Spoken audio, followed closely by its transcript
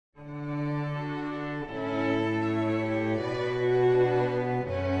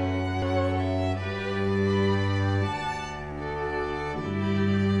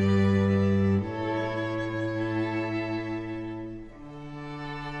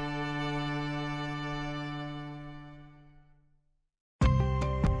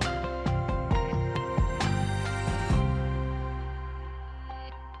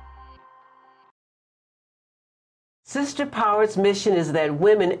Sister Power's mission is that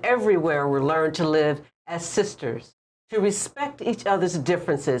women everywhere will learn to live as sisters, to respect each other's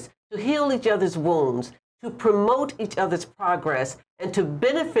differences, to heal each other's wounds, to promote each other's progress, and to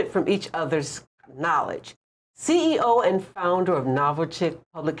benefit from each other's knowledge. CEO and founder of Novel Chick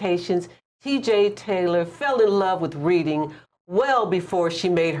Publications, TJ Taylor fell in love with reading well before she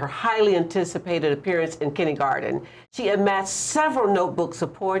made her highly anticipated appearance in kindergarten. She amassed several notebooks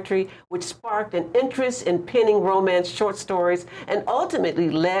of poetry, which sparked an interest in penning romance short stories and ultimately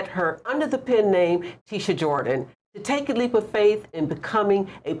led her, under the pen name Tisha Jordan, to take a leap of faith in becoming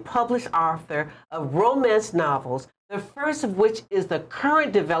a published author of romance novels, the first of which is the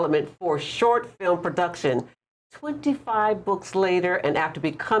current development for short film production. 25 books later, and after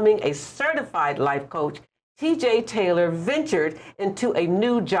becoming a certified life coach, TJ Taylor ventured into a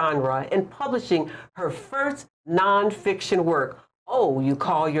new genre in publishing her first nonfiction work, Oh, You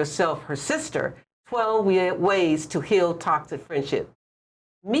Call Yourself Her Sister, 12 Ways to Heal Toxic Friendship.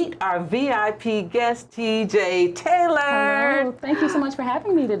 Meet our VIP guest, TJ Taylor. Hello. Thank you so much for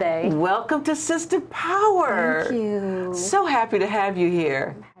having me today. Welcome to Sister Power. Thank you. So happy to have you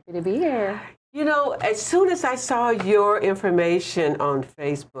here. I'm happy to be here. You know, as soon as I saw your information on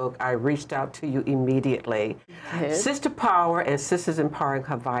Facebook, I reached out to you immediately. Good. Sister Power and Sisters Empowering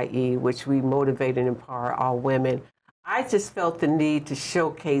Hawaii, which we motivate and empower all women. I just felt the need to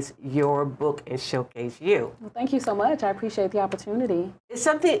showcase your book and showcase you. Well, thank you so much. I appreciate the opportunity. Is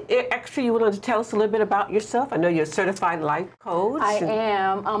something extra you wanted to tell us a little bit about yourself? I know you're a certified life coach. I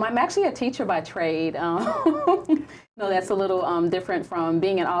am. I'm actually a teacher by trade. No, that's a little different from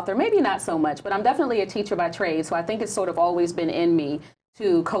being an author. Maybe not so much, but I'm definitely a teacher by trade. So I think it's sort of always been in me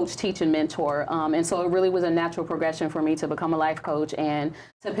to coach, teach, and mentor. And so it really was a natural progression for me to become a life coach and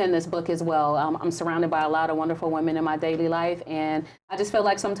to pen this book as well. I'm surrounded by a lot of wonderful women in my daily life, and I just feel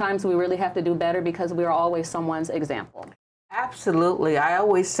like sometimes we really have to do better because we're always someone's example. Absolutely. I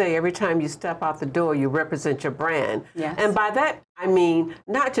always say every time you step out the door, you represent your brand. Yes. And by that, I mean,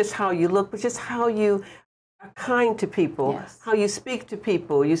 not just how you look, but just how you are kind to people, Yes. how you speak to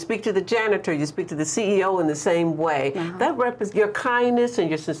people. You speak to the janitor, you speak to the CEO in the same way. That your kindness and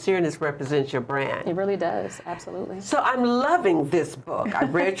your sincereness represents your brand. It really does. Absolutely. So I'm loving this book. I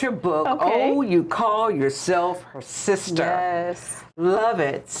read your book, Okay. Oh, You Call Yourself Her Sister. Yes. Love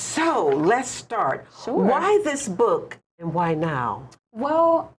it. So let's start. Sure. Why this book and why now?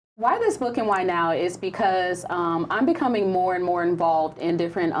 Well, why this book and why now is because I'm becoming more and more involved in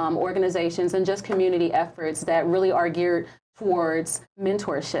different organizations and just community efforts that really are geared towards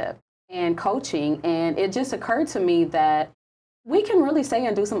mentorship and coaching. And it just occurred to me that we can really say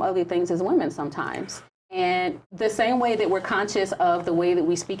and do some ugly things as women sometimes. And the same way that we're conscious of the way that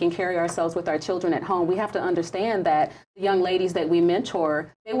we speak and carry ourselves with our children at home, we have to understand that the young ladies that we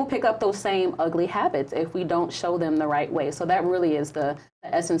mentor, they will pick up those same ugly habits if we don't show them the right way. So that really is the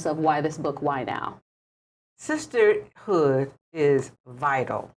essence of why this book, Why Now? Sisterhood is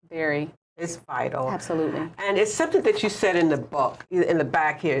vital. Very. It's vital. Absolutely. And it's something that you said in the book, in the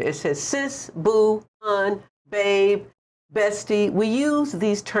back here. It says sis, boo, hun, babe, bestie. We use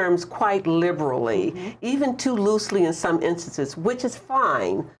these terms quite liberally, even too loosely in some instances, which is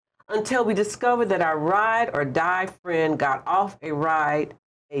fine until we discover that our ride or die friend got off a ride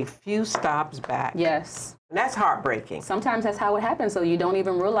a few stops back. Yes. And that's heartbreaking. Sometimes that's how it happens. So you don't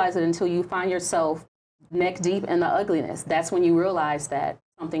even realize it until you find yourself neck deep in the ugliness. That's when you realize that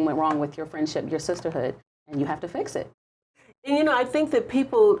something went wrong with your friendship, your sisterhood, and you have to fix it. And you know, I think that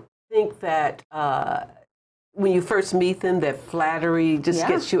people think that when you first meet them, that flattery just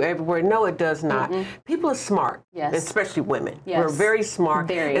gets you everywhere. No, it does not. People are smart, especially women. We're very smart,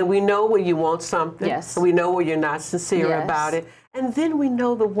 and we know when you want something, and we know when you're not sincere about it. And then we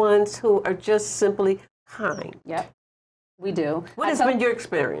know the ones who are just simply kind. Yep, we do. What has been your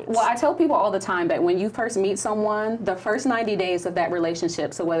experience? Well, I tell people all the time that when you first meet someone, the first 90 days of that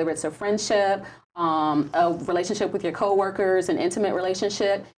relationship, so whether it's a friendship, a relationship with your coworkers, an intimate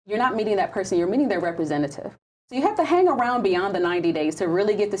relationship, you're not meeting that person, you're meeting their representative. So you have to hang around beyond the 90 days to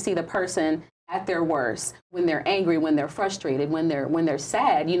really get to see the person at their worst, when they're angry, when they're frustrated, when they're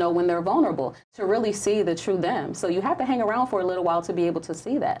sad, you know, when they're vulnerable, to really see the true them. So you have to hang around for a little while to be able to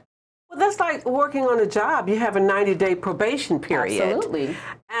see that. Well, that's like working on a job. You have a 90-day probation period. Absolutely.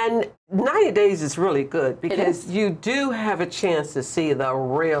 And 90 days is really good because you do have a chance to see the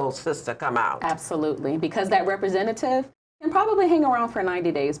real sister come out. Absolutely. Because that representative can probably hang around for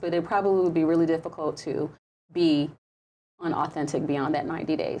 90 days, but it probably would be really difficult to be unauthentic beyond that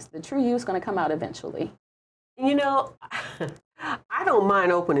 90 days. The true you is going to come out eventually. You know, I don't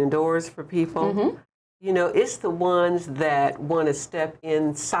mind opening doors for people. You know, it's the ones that want to step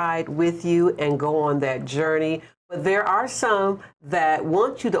inside with you and go on that journey But there are some that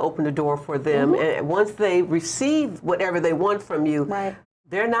want you to open the door for them, and once they receive whatever they want from you, Right.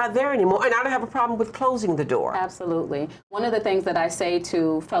 they're not there anymore. And I don't have a problem with closing the door. Absolutely. One of the things that I say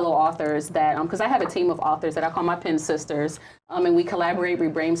to fellow authors that, because I have a team of authors that I call my pen sisters, and we collaborate, we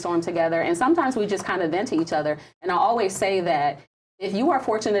brainstorm together, and sometimes we just kind of vent to each other. And I always say that if you are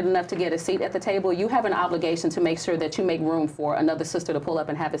fortunate enough to get a seat at the table, you have an obligation to make sure that you make room for another sister to pull up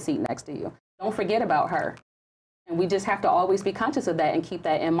and have a seat next to you. Don't forget about her. And we just have to always be conscious of that and keep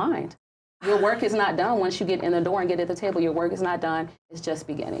that in mind. Your work is not done once you get in the door and get at the table. Your work is not done. It's just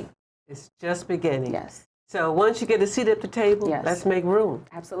beginning. It's just beginning. Yes. So once you get a seat at the table, Yes. let's make room.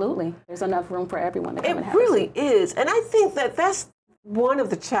 Absolutely. There's enough room for everyone to come and have It a really seat. is. And I think that that's one of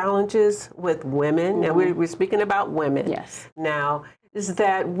the challenges with women, and we're speaking about women Yes. now, is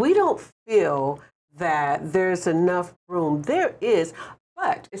that we don't feel that there's enough room. There is,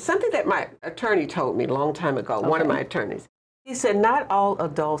 but it's something that my attorney told me a long time ago, one of my attorneys. He said, not all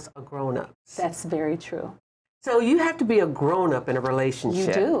adults are grown-ups. That's very true. So you have to be a grown-up in a relationship.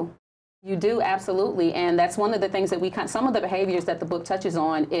 You do. You do, absolutely. And that's one of the things that some of the behaviors that the book touches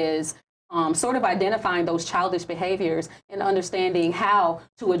on is sort of identifying those childish behaviors and understanding how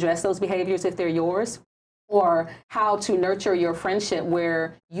to address those behaviors if they're yours, or how to nurture your friendship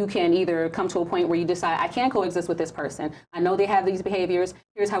where you can either come to a point where you decide, I can't coexist with this person. I know they have these behaviors.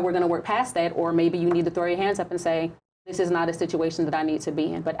 Here's how we're going to work past that. Or maybe you need to throw your hands up and say, this is not a situation that I need to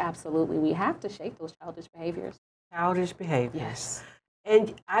be in. But absolutely, we have to shape those childish behaviors. Childish behaviors. Yes.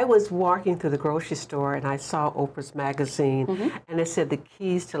 And I was walking through the grocery store and I saw Oprah's magazine and it said the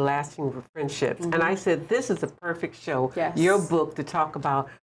keys to lasting friendships. And I said, this is a perfect show, your book, to talk about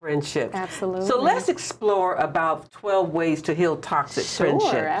friendships. Absolutely. So let's explore about 12 ways to heal toxic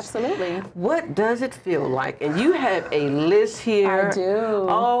friendships. Sure, absolutely. What does it feel like? And you have a list here. I do.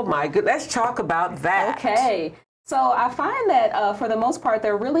 Oh my goodness, let's talk about that. Okay. So I find that for the most part,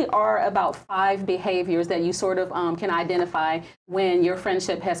 there really are about 5 behaviors that you sort of can identify when your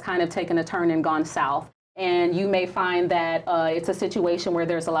friendship has kind of taken a turn and gone south. And you may find that it's a situation where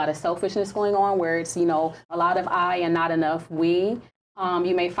there's a lot of selfishness going on, where it's, a lot of I and not enough we.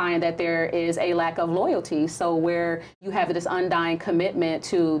 You may find that there is a lack of loyalty. So where you have this undying commitment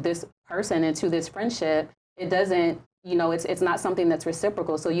to this person and to this friendship, it doesn't, it's not something that's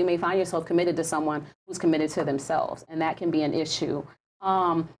reciprocal. So you may find yourself committed to someone who's committed to themselves, and that can be an issue.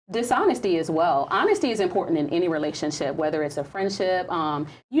 Dishonesty as well. Honesty is important in any relationship, whether it's a friendship, on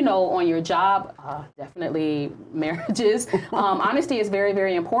your job, definitely marriages. Honesty is very,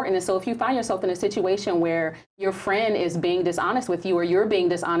 very important. And so if you find yourself in a situation where your friend is being dishonest with you, or you're being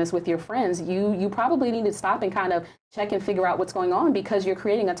dishonest with your friends, you probably need to stop and kind of check and figure out what's going on, because you're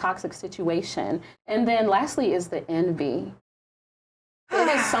creating a toxic situation. And then lastly is the envy.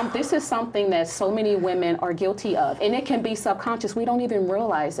 This is something that so many women are guilty of, and it can be subconscious. We don't even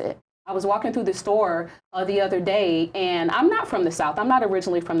realize it. I was walking through the store the other day, and I'm not from the South. I'm not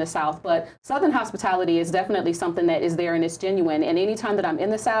originally from the South, but Southern hospitality is definitely something that is there and it's genuine. And anytime that I'm in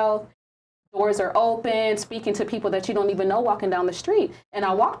the South, doors are open, speaking to people that you don't even know walking down the street. And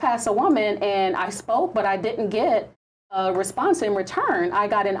I walked past a woman and I spoke, but I didn't get a response in return. I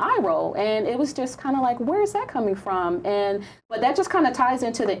got an eye roll, and it was just kind of like, where is that coming from? But that just kind of ties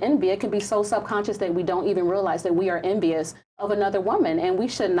into the envy. It can be so subconscious that we don't even realize that we are envious of another woman, and we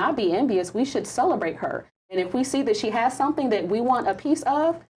should not be envious. We should celebrate her. And if we see that she has something that we want a piece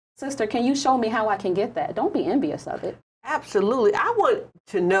of, sister, can you show me how I can get that? Don't be envious of it. Absolutely. I want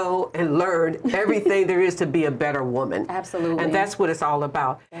to know and learn everything there is to be a better woman. Absolutely. And that's what it's all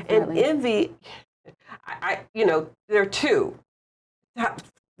about. Definitely. And envy, there are 2 that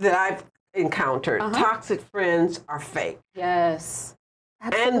I've encountered. Toxic friends are fake. Yes.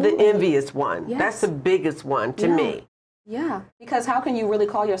 Absolutely. And the envious one. Yes. That's the biggest one to me. Yeah, because how can you really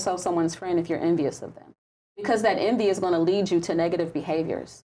call yourself someone's friend if you're envious of them? Because that envy is going to lead you to negative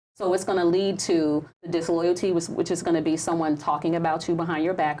behaviors. So it's going to lead to the disloyalty, which is going to be someone talking about you behind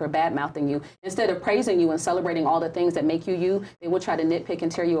your back or bad-mouthing you. Instead of praising you and celebrating all the things that make you you, they will try to nitpick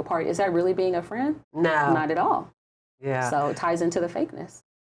and tear you apart. Is that really being a friend? No. Not at all. Yeah. So it ties into the fakeness.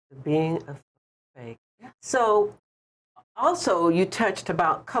 Being a fake. Yeah. So also you touched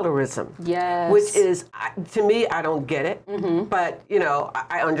about colorism. Yes. Which is, to me, I don't get it, but,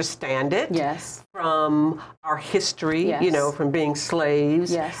 I understand it. Yes. From our history, Yes. From being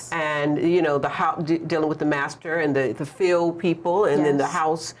slaves. Yes. And, dealing with the master and the field people and then the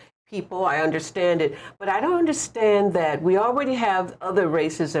house people. I understand it. But I don't understand that we already have other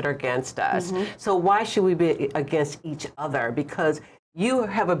races that are against us. So why should we be against each other? Because you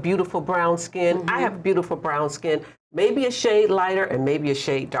have a beautiful brown skin. I have beautiful brown skin. Maybe a shade lighter and maybe a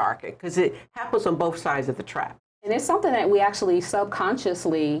shade darker, because it happens on both sides of the track. And it's something that we actually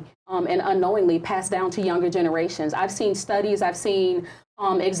subconsciously and unknowingly pass down to younger generations. I've seen studies, I've seen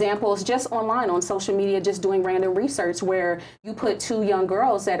examples just online on social media, just doing random research where you put two young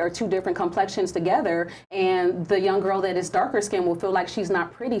girls that are two different complexions together, and the young girl that is darker skin will feel like she's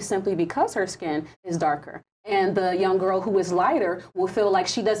not pretty simply because her skin is darker. And the young girl who is lighter will feel like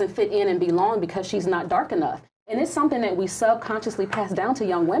she doesn't fit in and belong because she's not dark enough. And it's something that we subconsciously pass down to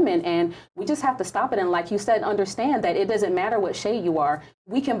young women, and we just have to stop it. And like you said, understand that it doesn't matter what shade you are.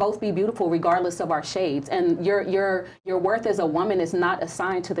 We can both be beautiful regardless of our shades. And your worth as a woman is not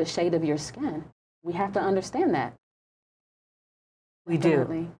assigned to the shade of your skin. We have to understand that. We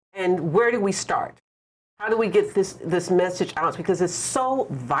do. And where do we start? How do we get this message out? Because it's so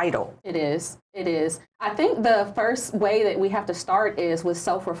vital. It is. It is. I think the first way that we have to start is with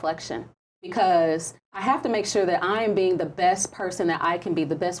self-reflection. Because I have to make sure that I am being the best person that I can be,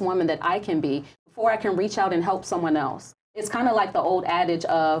 the best woman that I can be, before I can reach out and help someone else. It's kind of like the old adage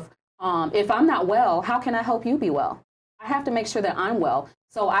of, if I'm not well, how can I help you be well? I have to make sure that I'm well.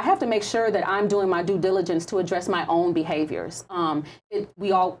 So I have to make sure that I'm doing my due diligence to address my own behaviors.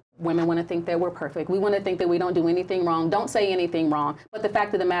 Women want to think that we're perfect. We want to think that we don't do anything wrong, don't say anything wrong. But the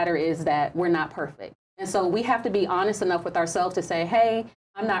fact of the matter is that we're not perfect. And so we have to be honest enough with ourselves to say, hey,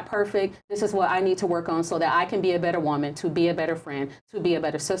 I'm not perfect. This is what I need to work on so that I can be a better woman, to be a better friend, to be a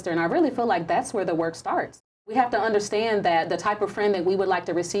better sister. And I really feel like that's where the work starts. We have to understand that the type of friend that we would like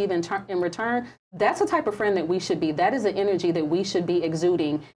to receive in return, that's the type of friend that we should be. That is the energy that we should be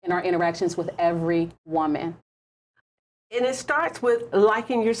exuding in our interactions with every woman. And it starts with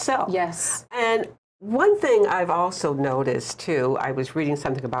liking yourself. Yes. And one thing I've also noticed, too, I was reading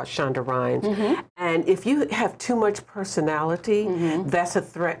something about Shonda Rhimes, and if you have too much personality, that's a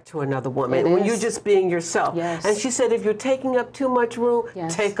threat to another woman when you're just being yourself. Yes. And she said, if you're taking up too much room,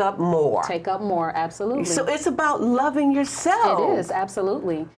 take up more. Take up more, absolutely. So it's about loving yourself. It is,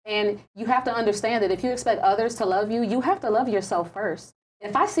 absolutely. And you have to understand that if you expect others to love you, you have to love yourself first.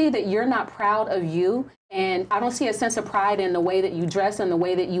 If I see that you're not proud of you, and I don't see a sense of pride in the way that you dress and the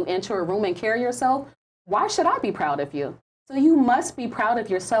way that you enter a room and carry yourself, why should I be proud of you? So you must be proud of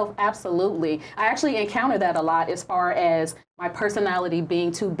yourself, absolutely. I actually encounter that a lot as far as my personality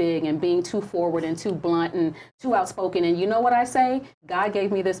being too big and being too forward and too blunt and too outspoken. And you know what I say? God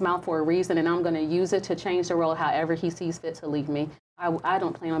gave me this mouth for a reason, and I'm going to use it to change the world however he sees fit to lead me. I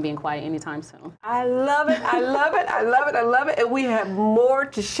don't plan on being quiet anytime soon. I love it. I love it. I love it. I love it. And we have more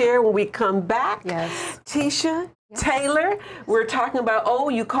to share when we come back. Yes. Tisha Taylor, we're talking about,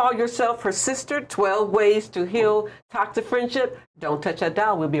 you call yourself her sister, 12 ways to heal toxic friendship. Don't touch that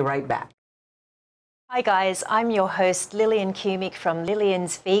dial. We'll be right back. Hi guys, I'm your host Lillian Kumick from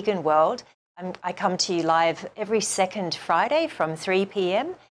Lillian's Vegan World. I come to you live every second Friday from 3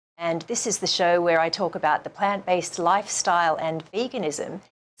 p.m. and this is the show where I talk about the plant-based lifestyle and veganism.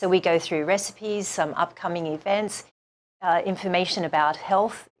 So we go through recipes, some upcoming events, information about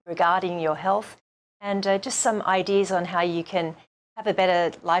health, regarding your health, and just some ideas on how you can have a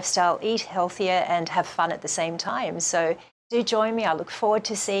better lifestyle, eat healthier, and have fun at the same time. So do join me. I look forward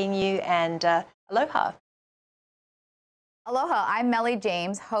to seeing you, and aloha. Aloha, I'm Melly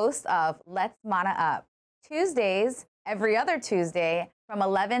James, host of Let's Mana Up. Tuesdays, every other Tuesday, from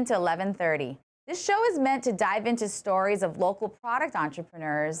 11 to 11:30. This show is meant to dive into stories of local product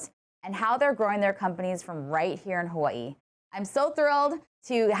entrepreneurs and how they're growing their companies from right here in Hawaii. I'm so thrilled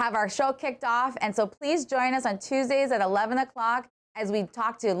to have our show kicked off, and so please join us on Tuesdays at 11 o'clock as we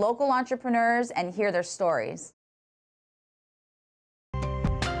talk to local entrepreneurs and hear their stories.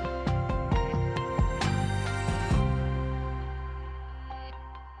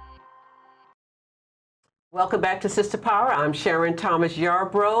 Welcome back to Sister Power. I'm Sharon Thomas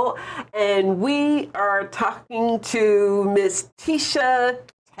Yarbrough, and we are talking to Miss Tisha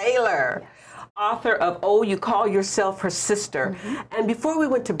Taylor, author of You Call Yourself Her Sister. And before we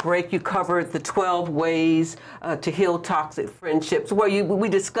went to break, you covered the 12 ways to heal toxic friendships, where we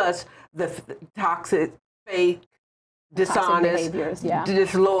discussed the toxic, fake, dishonest,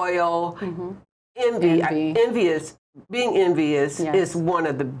 disloyal, envious. Being envious is one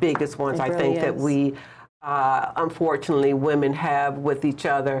of the biggest ones, I think, that we unfortunately, women have with each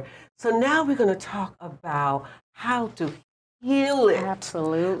other. So now we're going to talk about how to heal it.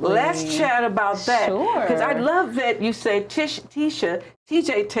 Absolutely. Let's chat about that. Sure. Because I love that you say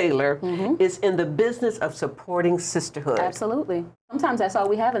TJ Taylor is in the business of supporting sisterhood. Absolutely. Sometimes that's all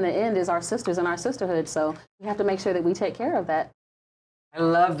we have in the end is our sisters and our sisterhood. So we have to make sure that we take care of that. I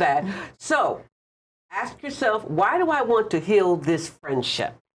love that. So ask yourself, why do I want to heal this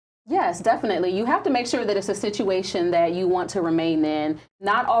friendship? Yes, definitely. You have to make sure that it's a situation that you want to remain in.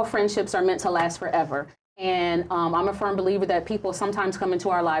 Not all friendships are meant to last forever. And I'm a firm believer that people sometimes come into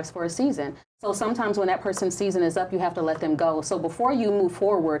our lives for a season. So sometimes when that person's season is up, you have to let them go. So before you move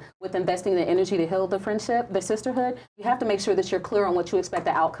forward with investing the energy to heal the friendship, the sisterhood, you have to make sure that you're clear on what you expect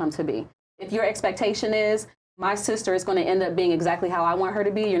the outcome to be. If your expectation is, my sister is going to end up being exactly how I want her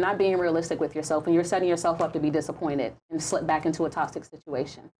to be, you're not being realistic with yourself, and you're setting yourself up to be disappointed and slip back into a toxic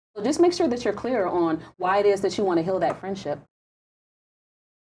situation. So just make sure that you're clear on why it is that you want to heal that friendship.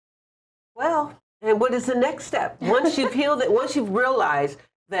 Well, and what is the next step? Once you've healed it, once you've realized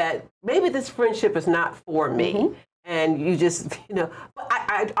that maybe this friendship is not for me, and you just, but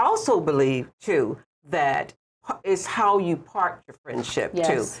I also believe, too, that it's how you part your friendship,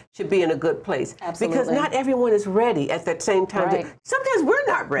 too, should be in a good place. Absolutely. Because not everyone is ready at that same time. Right. Sometimes we're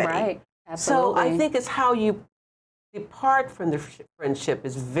not ready. Right. Absolutely. So I think it's how you depart from the friendship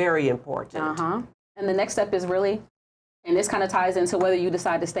is very important. And the next step is really, and this kind of ties into whether you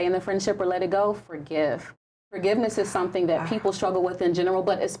decide to stay in the friendship or let it go, forgive. Forgiveness is something that people struggle with in general,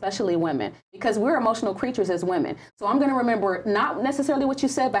 but especially women, because we're emotional creatures as women. So I'm going to remember not necessarily what you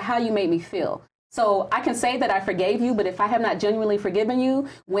said, but how you made me feel. So I can say that I forgave you, but if I have not genuinely forgiven you,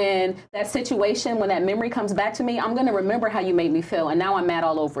 when that situation, when that memory comes back to me, I'm going to remember how you made me feel. And now I'm mad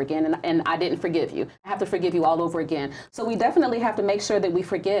all over again, and I didn't forgive you. I have to forgive you all over again. So we definitely have to make sure that we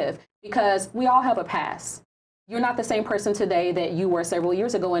forgive, because we all have a past. You're not the same person today that you were several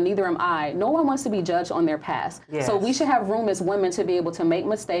years ago, and neither am I. No one wants to be judged on their past. Yes. So we should have room as women to be able to make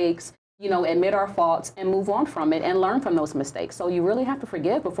mistakes, admit our faults and move on from it and learn from those mistakes. So you really have to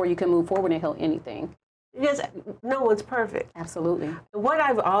forgive before you can move forward and heal anything. Yes, no one's perfect. Absolutely. What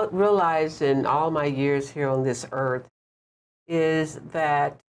I've realized in all my years here on this earth is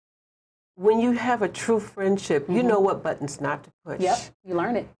that when you have a true friendship, you know what buttons not to push. Yep, you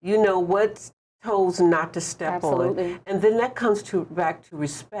learn it. You know what toes not to step Absolutely. on. And then that comes back to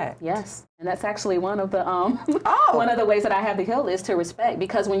respect. Yes. And that's actually one of the one of the ways that I have to heal is to respect,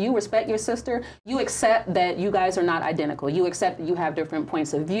 because when you respect your sister, you accept that you guys are not identical. You accept that you have different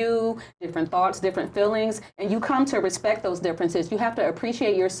points of view, different thoughts, different feelings, and you come to respect those differences. You have to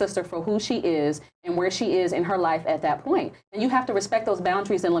appreciate your sister for who she is and where she is in her life at that point. And you have to respect those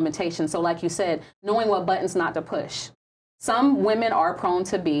boundaries and limitations. So like you said, knowing what buttons not to push. Some women are prone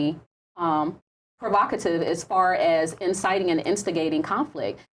to be provocative as far as inciting and instigating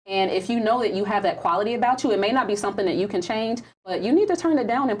conflict. And if you know that you have that quality about you, it may not be something that you can change, but you need to turn it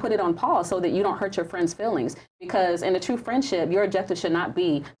down and put it on pause so that you don't hurt your friend's feelings. Because in a true friendship, your objective should not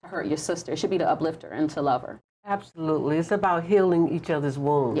be to hurt your sister. It should be to uplift her and to love her. Absolutely. It's about healing each other's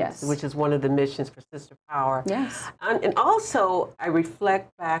wounds, Yes. which is one of the missions for Sister Power. Yes. And also, I reflect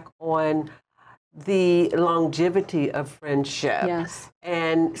back on the longevity of friendship. Yes.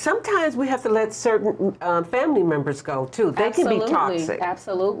 And sometimes we have to let certain family members go, too. They can be toxic.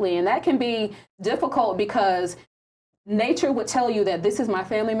 Absolutely. And that can be difficult because nature would tell you that this is my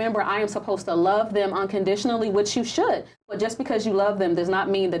family member. I am supposed to love them unconditionally, which you should. But just because you love them does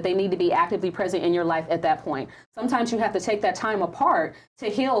not mean that they need to be actively present in your life at that point. Sometimes you have to take that time apart to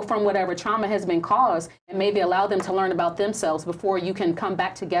heal from whatever trauma has been caused and maybe allow them to learn about themselves before you can come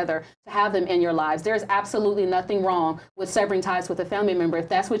back together to have them in your lives. There's absolutely nothing wrong with severing ties with a family member. If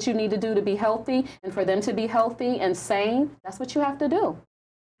that's what you need to do to be healthy and for them to be healthy and sane, that's what you have to do.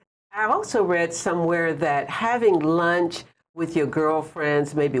 I also read somewhere that having lunch with your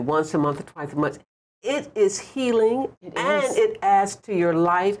girlfriends maybe once a month or twice a month, it is healing and it adds to your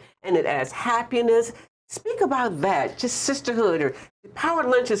life and it adds happiness. Speak about that, just sisterhood or power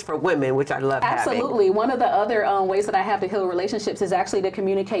lunches for women, which I love Absolutely. One of the other ways that I have to heal relationships is actually to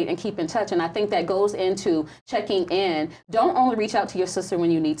communicate and keep in touch. And I think that goes into checking in. Don't only reach out to your sister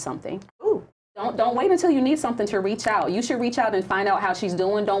when you need something. Ooh. Don't wait until you need something to reach out. You should reach out and find out how she's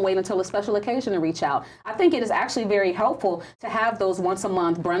doing. Don't wait until a special occasion to reach out. I think it is actually very helpful to have those once a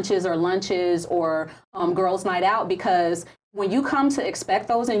month brunches or lunches or girls' night out, because when you come to expect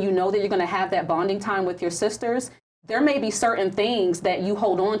those and you know that you're going to have that bonding time with your sisters, there may be certain things that you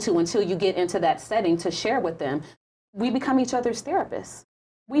hold on to until you get into that setting to share with them. We become each other's therapists.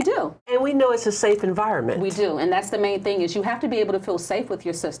 We do. And we know it's a safe environment. We do. And that's the main thing, is you have to be able to feel safe with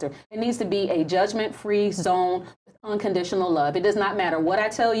your sister. It needs to be a judgment-free zone with unconditional love. It does not matter what I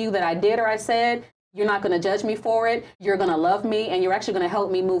tell you that I did or I said. You're not going to judge me for it. You're going to love me, and you're actually going to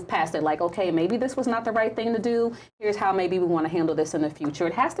help me move past it. Like, okay, maybe this was not the right thing to do. Here's how maybe we want to handle this in the future.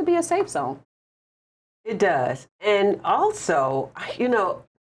 It has to be a safe zone. It does. And also,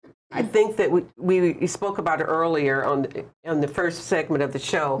 I think that we spoke about it earlier on the first segment of the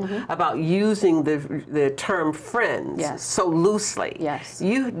show about using the term friends so loosely. Yes.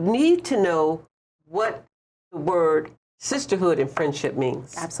 You need to know what the word sisterhood and friendship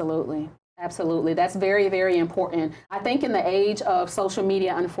means. Absolutely. Absolutely. That's very, very important. I think in the age of social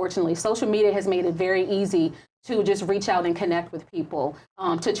media, unfortunately, social media has made it very easy to just reach out and connect with people,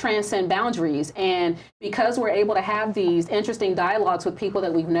 to transcend boundaries. And because we're able to have these interesting dialogues with people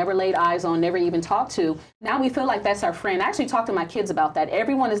that we've never laid eyes on, never even talked to, now we feel like that's our friend. I actually talk to my kids about that.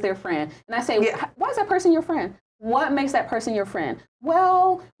 Everyone is their friend. And I say, why is that person your friend? What makes that person your friend?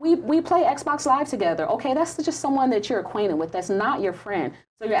 Well, we play Xbox Live together. Okay, that's just someone that you're acquainted with. That's not your friend.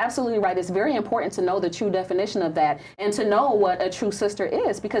 So you're absolutely right. It's very important to know the true definition of that and to know what a true sister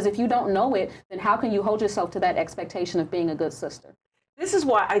is, because if you don't know it, then how can you hold yourself to that expectation of being a good sister? This is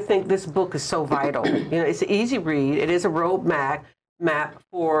why I think this book is so vital. It's an easy read. It is a roadmap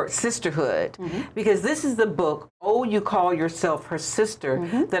for sisterhood, because this is the book, Oh, You Call Yourself Her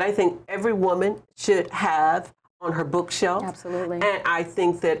Sister, that I think every woman should have on her bookshelf. Absolutely. And I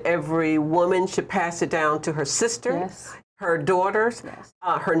think that every woman should pass it down to her sister, her daughters,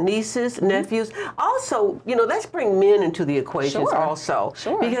 her nieces, nephews. Also, let's bring men into the equation also.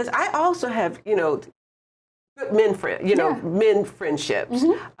 Because I also have, good men men friendships.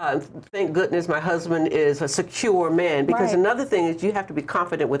 Thank goodness my husband is a secure man, because another thing is you have to be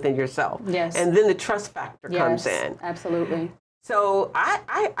confident within yourself. And then the trust factor comes in. Absolutely. So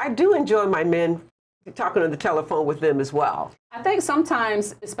I do enjoy my men, talking on the telephone with them as well. I think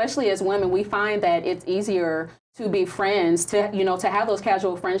sometimes, especially as women, we find that it's easier to be friends, to have those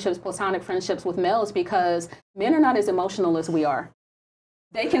casual friendships, platonic friendships with males, because men are not as emotional as we are.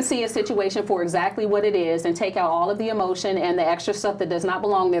 They can see a situation for exactly what it is and take out all of the emotion and the extra stuff that does not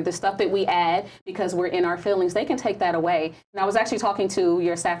belong there, the stuff that we add because we're in our feelings. They can take that away. And I was actually talking to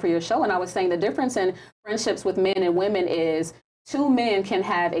your staff for your show, and I was saying the difference in friendships with men and women is 2 men can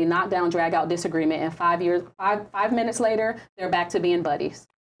have a knockdown, drag-out disagreement, and 5 minutes later, they're back to being buddies.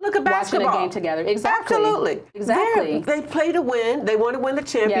 Look at basketball. Watching a game together. Exactly. Absolutely. Exactly. They play to win. They want to win the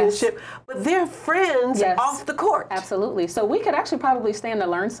championship, but they're friends off the court. Absolutely. So we could actually probably stand to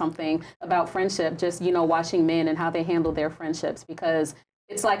learn something about friendship, just, watching men and how they handle their friendships, because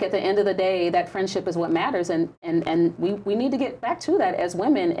it's like at the end of the day, that friendship is what matters. And we need to get back to that as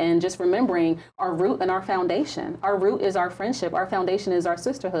women, and just remembering our root and our foundation. Our root is our friendship. Our foundation is our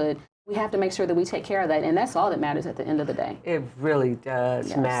sisterhood. We have to make sure that we take care of that. And that's all that matters at the end of the day. It really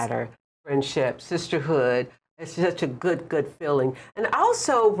does matter. Friendship, sisterhood. It's such a good feeling. And I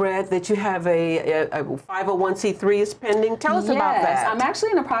also read that you have a 501c3 is pending. Tell us about that. I'm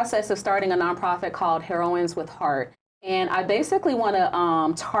actually in the process of starting a nonprofit called Heroines with Heart. And I basically want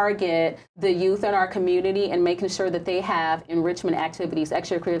to target the youth in our community and making sure that they have enrichment activities,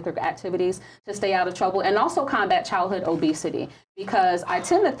 extracurricular activities to stay out of trouble, and also combat childhood obesity. Because I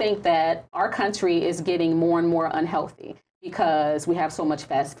tend to think that our country is getting more and more unhealthy because we have so much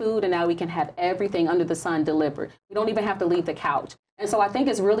fast food, and now we can have everything under the sun delivered. We don't even have to leave the couch. And so I think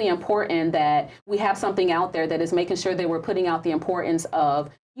it's really important that we have something out there that is making sure that we're putting out the importance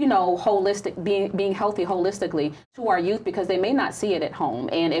of holistic, being healthy holistically to our youth, because they may not see it at home.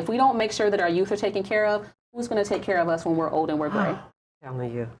 And if we don't make sure that our youth are taken care of, who's going to take care of us when we're old and we're gray? I'm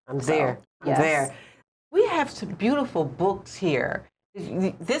telling you, I'm there. We have some beautiful books here.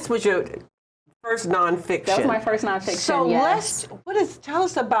 This was your first nonfiction. That was my first nonfiction. So tell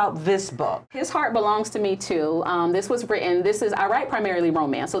us about this book. His Heart Belongs to Me Too. This was written, I write primarily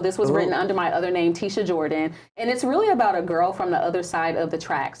romance, so this was written under my other name, Tisha Jordan, and it's really about a girl from the other side of the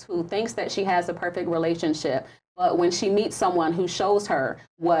tracks who thinks that she has a perfect relationship. But when she meets someone who shows her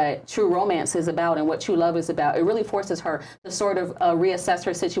what true romance is about and what true love is about, it really forces her to sort of reassess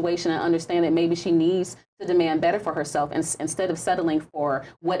her situation and understand that maybe she needs to demand better for herself instead of settling for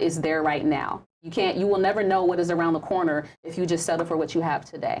what is there right now. You will never know what is around the corner if you just settle for what you have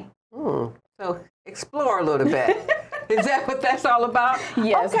today. So explore a little bit. Is that what that's all about?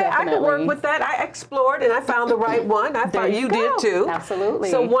 Yes, okay, definitely. I can work with that. I explored and I found the right one. I thought you did too. Absolutely.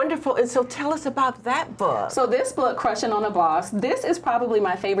 So wonderful. And so tell us about that book. So this book, Crushing on a Boss, this is probably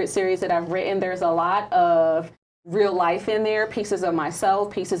my favorite series that I've written. There's a lot of real life in there, pieces of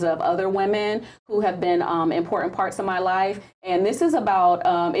myself, pieces of other women who have been important parts of my life. And this is about,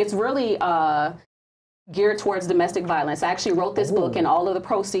 it's really geared towards domestic violence. I actually wrote this book, and all of the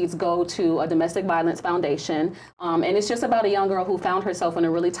proceeds go to a domestic violence foundation. And it's just about a young girl who found herself in a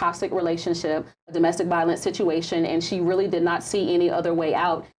really toxic relationship, a domestic violence situation, and she really did not see any other way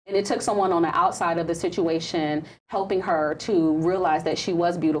out. And it took someone on the outside of the situation helping her to realize that she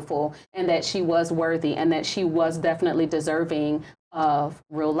was beautiful and that she was worthy and that she was definitely deserving of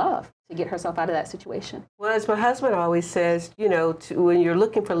real love to get herself out of that situation. Well, as my husband always says, when you're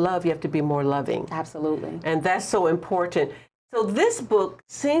looking for love, you have to be more loving. Absolutely. And that's so important. So this book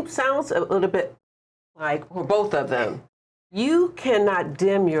sounds a little bit like, or both of them, You cannot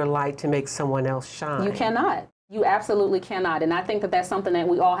dim your light to make someone else shine. You cannot. You absolutely cannot. And I think that that's something that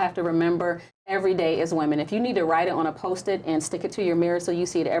we all have to remember every day as women. If you need to write it on a Post-it and stick it to your mirror so you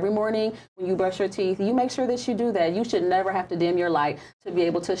see it every morning when you brush your teeth, you make sure that you do that. You should never have to dim your light to be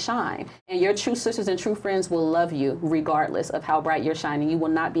able to shine. And your true sisters and true friends will love you regardless of how bright you're shining. You will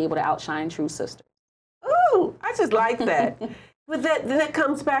not be able to outshine true sisters. Ooh, I just like that. But that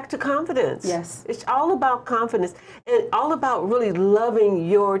comes back to confidence. Yes. It's all about confidence and all about really loving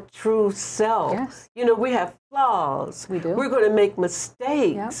your true self. Yes. You know, we have flaws. We do. We're going to make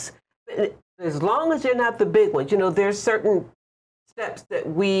mistakes. Yep. But as long as they're not the big ones, you know, there's certain steps that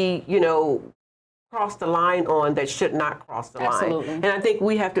we, you know, cross the line on that should not cross the Absolutely. line. And I think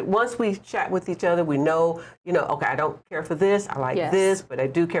we have to, once we chat with each other, we know, you know, okay, I don't care for this, I like Yes. this, but I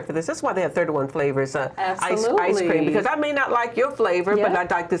do care for this. That's why they have 31 flavors ice Absolutely. cream, because I may not like your flavor, Yep. but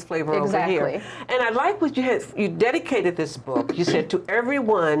I like this flavor Exactly. over here. And I like what you dedicated this book. You said, to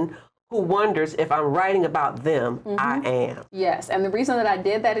everyone who wonders if I'm writing about them, I am. Yes, and the reason that I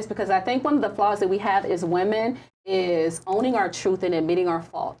did that is because I think one of the flaws that we have as women is owning our truth and admitting our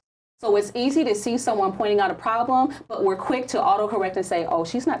fault. So it's easy to see someone pointing out a problem, but we're quick to autocorrect and say, oh,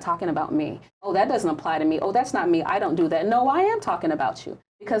 she's not talking about me. Oh, that doesn't apply to me. Oh, that's not me. I don't do that. No, I am talking about you,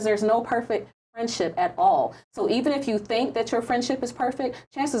 because there's no perfect friendship at all. So even if you think that your friendship is perfect,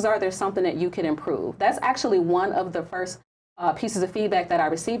 chances are there's something that you can improve. That's actually one of the first pieces of feedback that I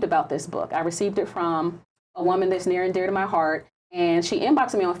received about this book. I received it from a woman that's near and dear to my heart, and she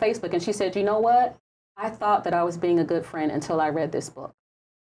inboxed me on Facebook and she said, you know what? I thought that I was being a good friend until I read this book.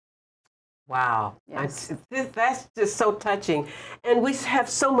 Wow. Yes. That's just so touching. And we have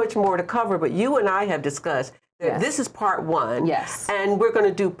so much more to cover, but you and I have discussed that Yes. this is part one. Yes. And we're going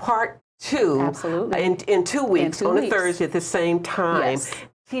to do part two Absolutely. in 2 weeks, 2 on a weeks. Thursday at the same time. Yes.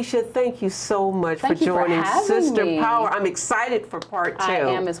 Tisha, thank you so much Thank for you for joining having Sister me. Power. I'm excited for part 2. I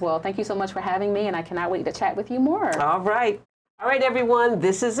am as well. Thank you so much for having me, and I cannot wait to chat with you more. All right. All right, everyone.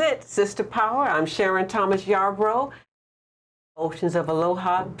 This is it. Sister Power. I'm Sharon Thomas Yarbrough. Oceans of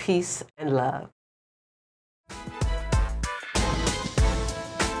aloha, peace, and love.